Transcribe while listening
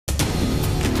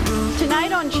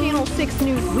Tonight on Channel 6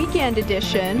 News Weekend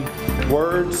Edition.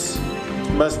 Words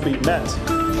must be met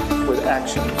with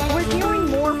action. We're hearing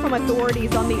more from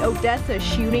authorities on the Odessa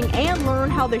shooting and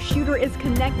learn how the shooter is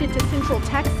connected to Central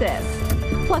Texas.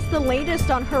 Plus the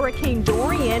latest on Hurricane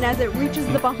Dorian as it reaches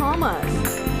the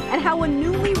Bahamas. And how a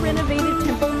newly renovated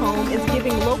Temple home is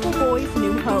giving local boys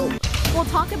new hope. We'll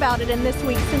talk about it in this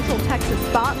week's Central Texas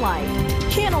Spotlight.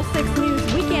 Channel 6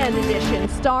 News Weekend Edition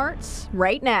starts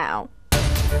right now.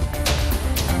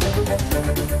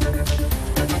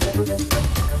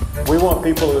 We want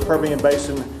people of the Permian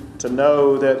Basin to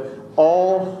know that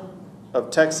all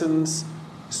of Texans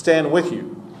stand with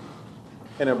you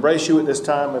and embrace you at this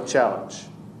time of challenge.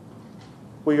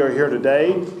 We are here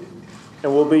today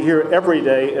and we'll be here every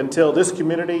day until this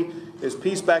community is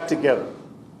pieced back together.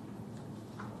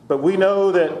 But we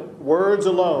know that words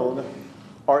alone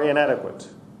are inadequate.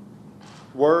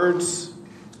 Words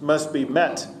must be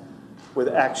met with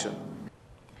action.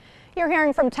 You're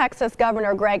hearing from Texas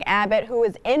Governor Greg Abbott, who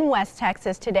is in West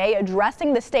Texas today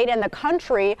addressing the state and the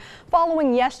country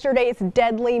following yesterday's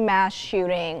deadly mass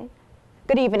shooting.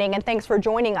 Good evening and thanks for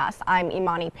joining us. I'm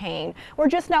Imani Payne. We're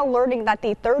just now learning that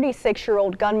the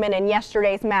 36-year-old gunman in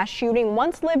yesterday's mass shooting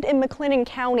once lived in McLennan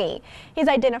County. He's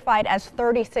identified as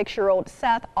 36-year-old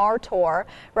Seth Artor.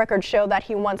 Records show that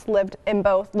he once lived in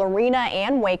both Lorena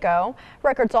and Waco.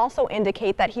 Records also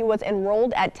indicate that he was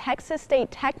enrolled at Texas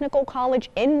State Technical College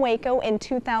in Waco in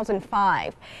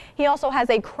 2005. He also has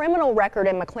a criminal record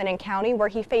in McLennan County where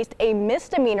he faced a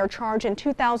misdemeanor charge in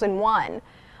 2001.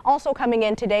 Also coming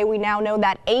in today, we now know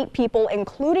that 8 people,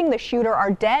 including the shooter, are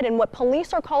dead in what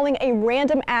police are calling a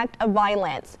random act of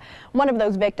violence. One of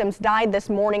those victims died this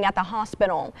morning at the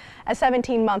hospital. A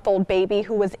 17-month-old baby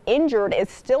who was injured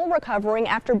is still recovering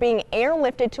after being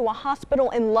airlifted to a hospital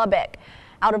in Lubbock.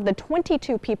 Out of the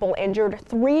 22 people injured,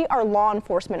 3 are law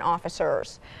enforcement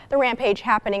officers. The rampage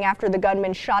happening after the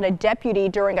gunman shot a deputy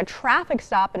during a traffic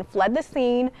stop and fled the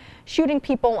scene, shooting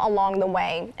people along the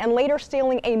way, and later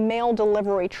stealing a mail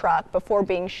delivery truck before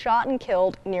being shot and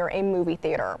killed near a movie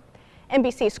theater.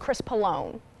 NBC's Chris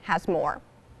Pallone has more.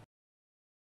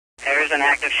 There's an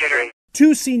active shooter.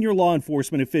 2 senior law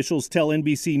enforcement officials tell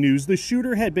NBC News the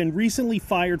shooter had been recently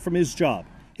fired from his job.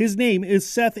 His name is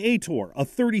Seth Artor, a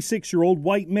 36-year-old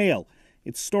white male.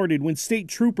 It started when state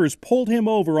troopers pulled him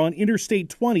over on Interstate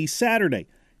 20 Saturday.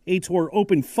 Artor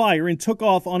opened fire and took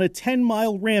off on a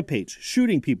 10-mile rampage,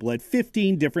 shooting people at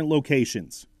 15 different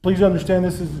locations. Please understand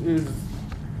this is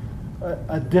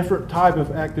a different type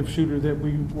of active shooter that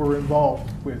we were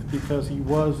involved with because he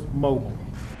was mobile.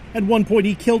 At one point,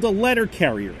 he killed a letter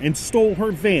carrier and stole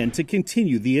her van to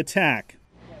continue the attack.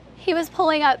 He was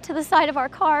pulling up to the side of our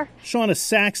car. Shauna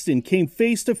Saxton came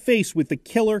face to face with the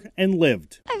killer and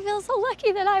lived. I feel so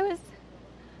lucky that I was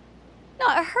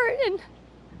not hurt, and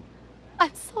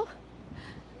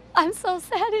I'm so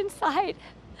sad inside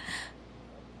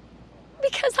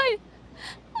because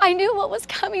I knew what was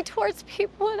coming towards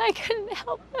people and I couldn't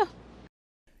help them.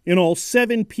 In all,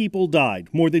 7 people died.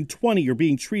 More than 20 are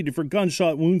being treated for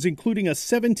gunshot wounds, including a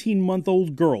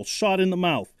 17-month-old girl shot in the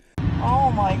mouth.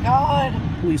 Oh my God.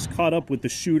 Police caught up with the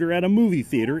shooter at a movie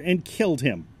theater and killed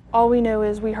him. All we know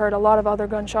is we heard a lot of other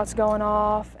gunshots going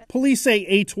off. Police say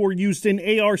Artor used an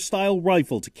AR-style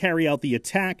rifle to carry out the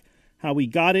attack. How he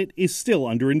got it is still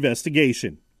under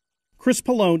investigation. Chris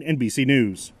Pallone, NBC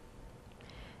News.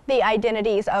 The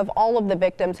identities of all of the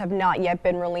victims have not yet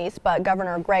been released, but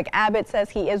Governor Greg Abbott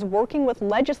says he is working with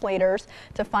legislators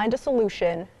to find a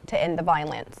solution to end the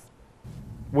violence.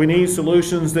 We need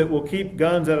solutions that will keep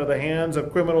guns out of the hands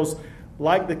of criminals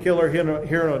like the killer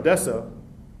here in Odessa,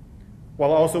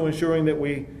 while also ensuring that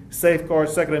we safeguard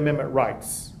Second Amendment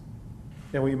rights.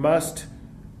 And we must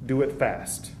do it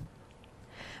fast.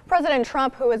 President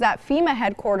Trump, who is at FEMA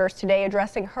headquarters today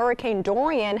addressing Hurricane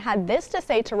Dorian, had this to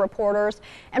say to reporters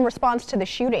in response to the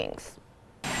shootings.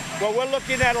 Well, we're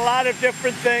looking at a lot of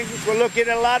different things. We're looking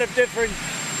at a lot of different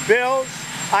bills,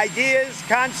 ideas,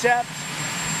 concepts.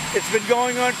 It's been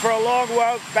going on for a long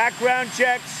while, background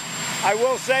checks. I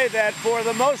will say that for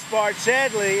the most part,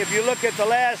 sadly, if you look at the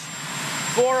last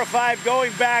 4 or 5,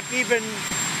 going back even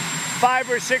 5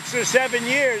 or 6 or 7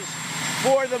 years,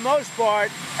 for the most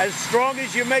part, as strong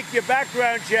as you make your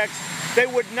background checks, they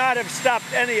would not have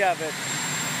stopped any of it.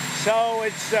 So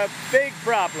it's a big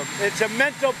problem. It's a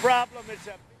mental problem.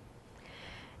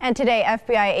 And today,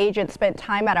 FBI agents spent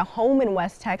time at a home in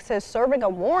West Texas serving a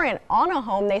warrant on a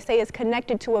home they say is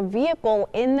connected to a vehicle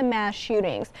in the mass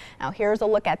shootings. Now, here's a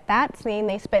look at that scene.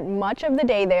 They spent much of the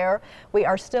day there. We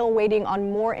are still waiting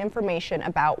on more information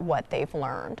about what they've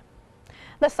learned.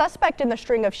 The suspect in the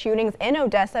string of shootings in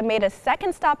Odessa made a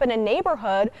second stop in a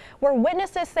neighborhood where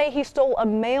witnesses say he stole a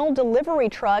mail delivery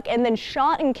truck and then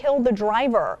shot and killed the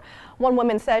driver. One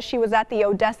woman says she was at the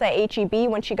Odessa HEB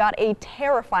when she got a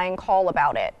terrifying call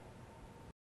about it.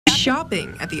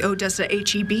 Shopping at the Odessa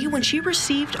HEB when she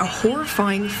received a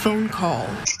horrifying phone call.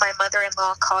 My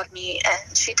mother-in-law called me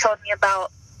and she told me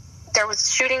about there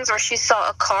was shootings where she saw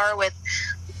a car with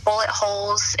bullet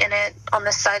holes in it on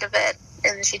the side of it.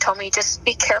 And she told me, just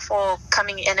be careful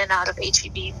coming in and out of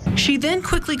HEB. She then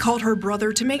quickly called her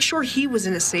brother to make sure he was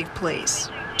in a safe place.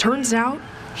 Turns out,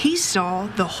 he saw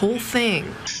the whole thing.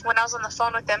 When I was on the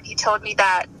phone with him, he told me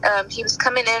that he was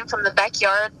coming in from the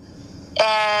backyard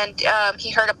and he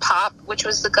heard a pop, which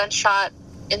was the gunshot.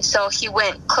 And so he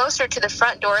went closer to the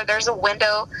front door. There's a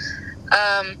window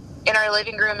in our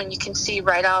living room and you can see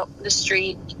right out the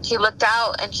street. He looked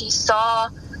out and he saw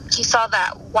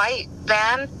that white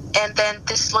van and then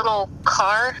this little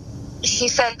car. He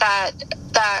said that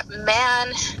that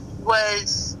man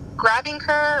was grabbing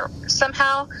her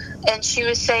somehow and she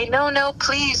was saying, no,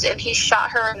 please. And he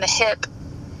shot her in the hip.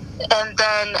 And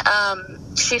then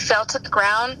she fell to the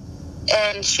ground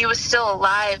and she was still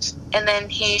alive. And then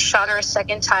he shot her a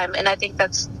second time. And I think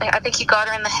he got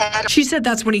her in the head. She said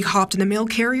that's when he hopped in the mail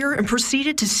carrier and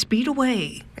proceeded to speed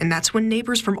away. And that's when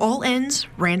neighbors from all ends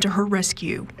ran to her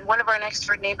rescue. One of our next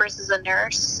door neighbors is a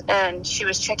nurse and she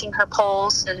was checking her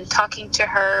pulse and talking to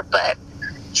her, but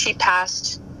she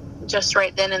passed just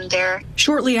right then and there.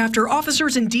 Shortly after,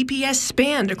 officers and DPS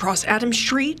spanned across Adams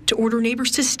Street to order neighbors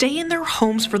to stay in their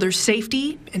homes for their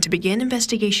safety and to begin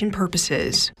investigation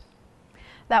purposes.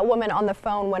 That woman on the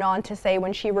phone went on to say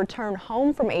when she returned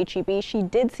home from HEB, she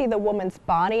did see the woman's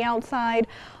body outside,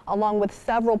 along with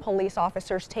several police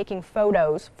officers taking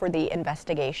photos for the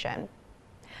investigation.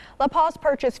 La Paz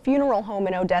Purchase Funeral Home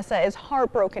in Odessa is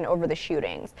heartbroken over the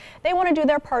shootings. They want to do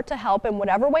their part to help in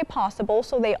whatever way possible,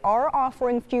 so they are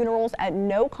offering funerals at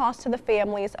no cost to the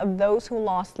families of those who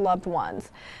lost loved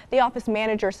ones. The office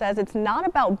manager says it's not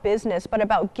about business, but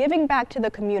about giving back to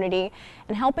the community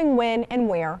and helping when and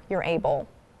where you're able.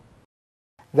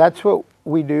 That's what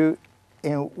we do,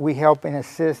 and we help and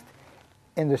assist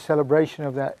in the celebration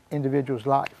of that individual's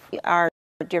life. Our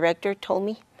director told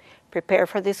me, prepare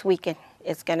for this weekend.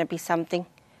 It's going to be something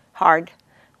hard.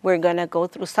 We're going to go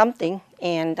through something,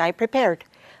 and I prepared.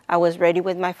 I was ready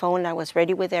with my phone. I was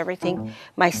ready with everything.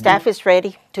 My staff is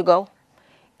ready to go,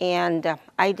 and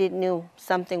I did knew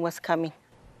something was coming.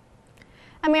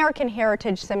 American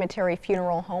Heritage Cemetery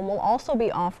Funeral Home will also be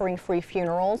offering free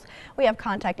funerals. We have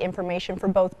contact information for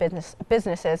both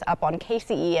businesses up on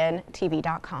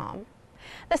KCENTV.com.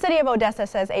 The city of Odessa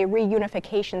says a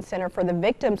reunification center for the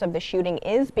victims of the shooting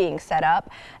is being set up.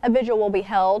 A vigil will be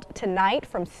held tonight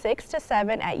from 6 to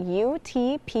 7 at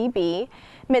UTPB.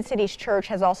 Mid-Cities Church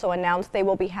has also announced they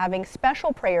will be having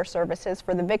special prayer services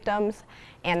for the victims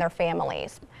and their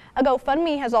families. A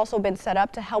GoFundMe has also been set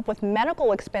up to help with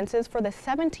medical expenses for the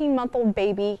 17-month-old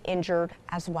baby injured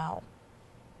as well.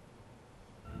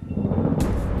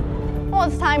 Well,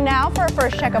 it's time now for a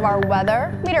first check of our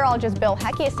weather. Meteorologist Bill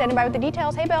Hecky is standing by with the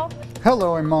details. Hey, Bill.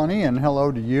 Hello, Imani, and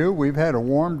hello to you. We've had a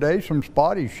warm day, some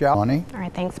spotty showers. All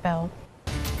right, thanks, Bill.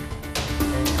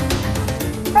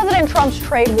 President Trump's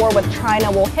trade war with China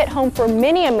will hit home for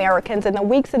many Americans in the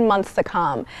weeks and months to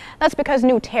come. That's because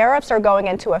new tariffs are going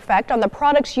into effect on the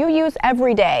products you use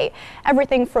every day,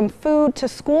 everything from food to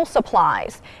school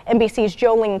supplies. NBC's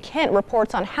Jolene Kent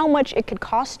reports on how much it could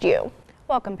cost you.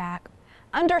 Welcome back.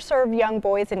 Underserved young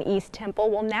boys in East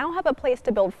Temple will now have a place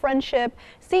to build friendship,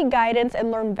 seek guidance, and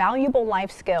learn valuable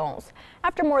life skills.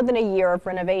 After more than a year of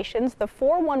renovations, the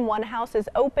 411 house is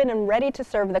open and ready to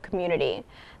serve the community.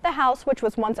 The house, which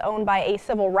was once owned by a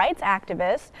civil rights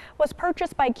activist, was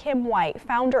purchased by Kim White,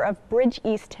 founder of Bridge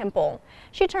East Temple.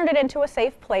 She turned it into a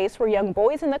safe place where young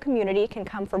boys in the community can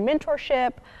come for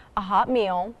mentorship, a hot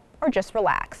meal, or just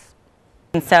relax.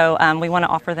 And so we want to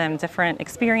offer them different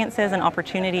experiences and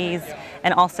opportunities,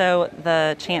 and also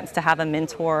the chance to have a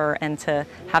mentor and to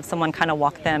have someone kind of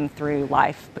walk them through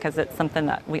life, because it's something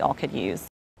that we all could use.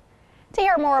 To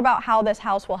hear more about how this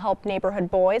house will help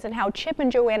neighborhood boys and how Chip and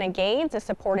Joanna Gaines is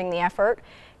supporting the effort,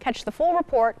 catch the full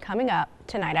report coming up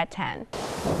tonight at 10.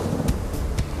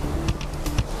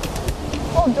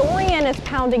 Well, Dorian is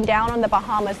pounding down on the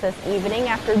Bahamas this evening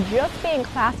after just being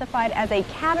classified as a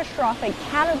catastrophic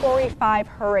Category 5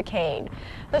 hurricane.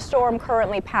 The storm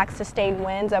currently packs sustained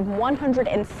winds of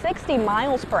 160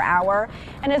 miles per hour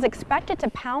and is expected to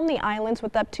pound the islands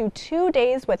with up to 2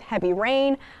 days with heavy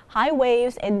rain, high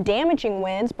waves, and damaging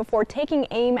winds before taking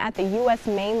aim at the U.S.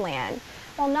 mainland.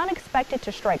 While not expected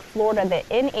to strike Florida, the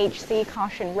NHC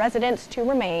cautioned residents to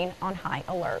remain on high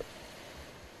alert.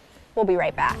 We'll be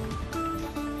right back.